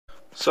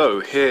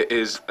So here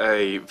is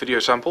a video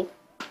sample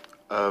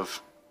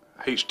of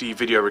HD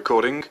video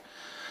recording.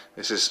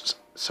 This is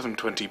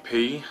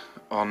 720p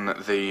on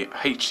the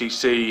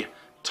HTC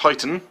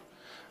Titan,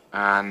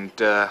 and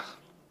yeah,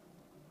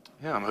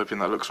 I'm hoping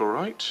that looks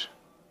alright.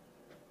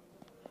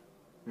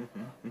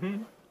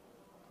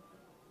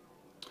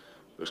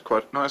 Looks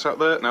quite nice out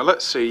there. Now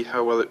let's see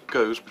how well it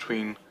goes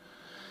between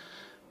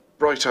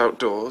bright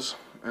outdoors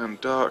and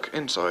dark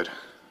inside.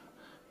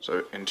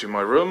 So into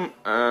my room,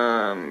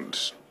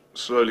 and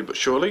slowly but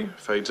surely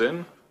fades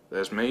in.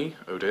 There's me.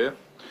 Oh dear.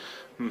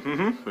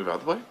 Move out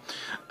of the way.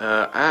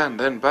 And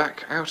then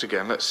back out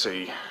again. Let's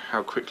see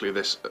how quickly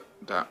this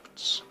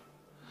adapts.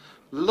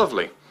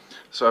 Lovely.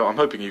 So I'm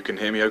hoping you can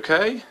hear me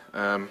okay.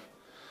 I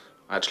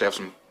actually have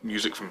some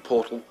music from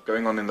Portal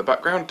going on in the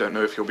background. Don't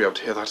know if you'll be able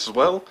to hear that as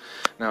well.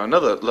 Now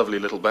another lovely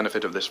little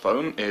benefit of this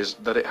phone is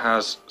that it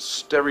has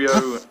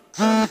stereo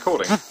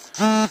recording.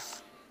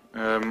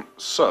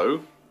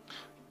 So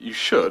you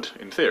should,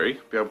 in theory,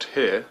 be able to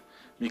hear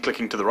me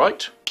clicking to the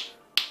right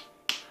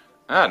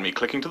and me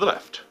clicking to the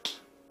left.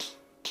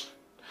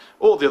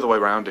 Or the other way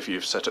around if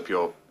you've set up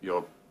your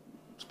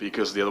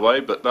speakers the other way,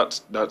 but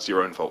that's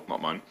your own fault,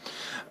 not mine.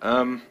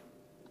 And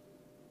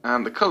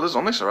the colours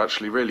on this are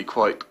actually really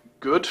quite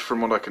good from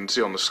what I can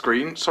see on the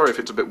screen. Sorry if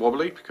it's a bit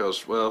wobbly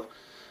because, well,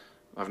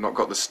 I've not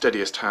got the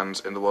steadiest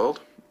hands in the world.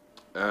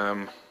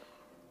 Let's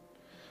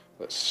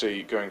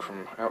see, going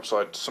from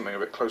outside to something a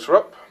bit closer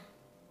up.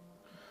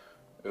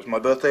 It was my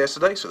birthday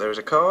yesterday, so there is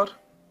a card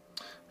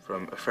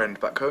from a friend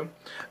back home.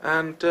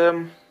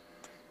 And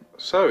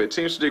so it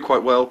seems to do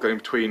quite well going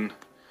between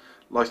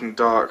light and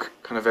dark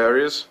kind of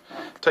areas.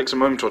 It takes a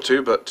moment or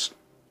two, but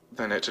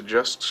then it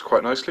adjusts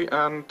quite nicely,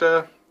 and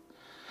well,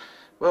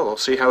 I'll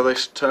see how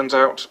this turns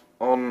out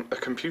on a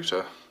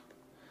computer.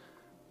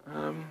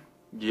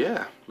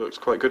 Yeah, looks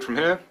quite good from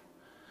here.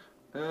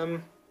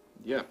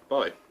 Yeah,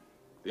 bye.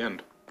 The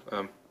end.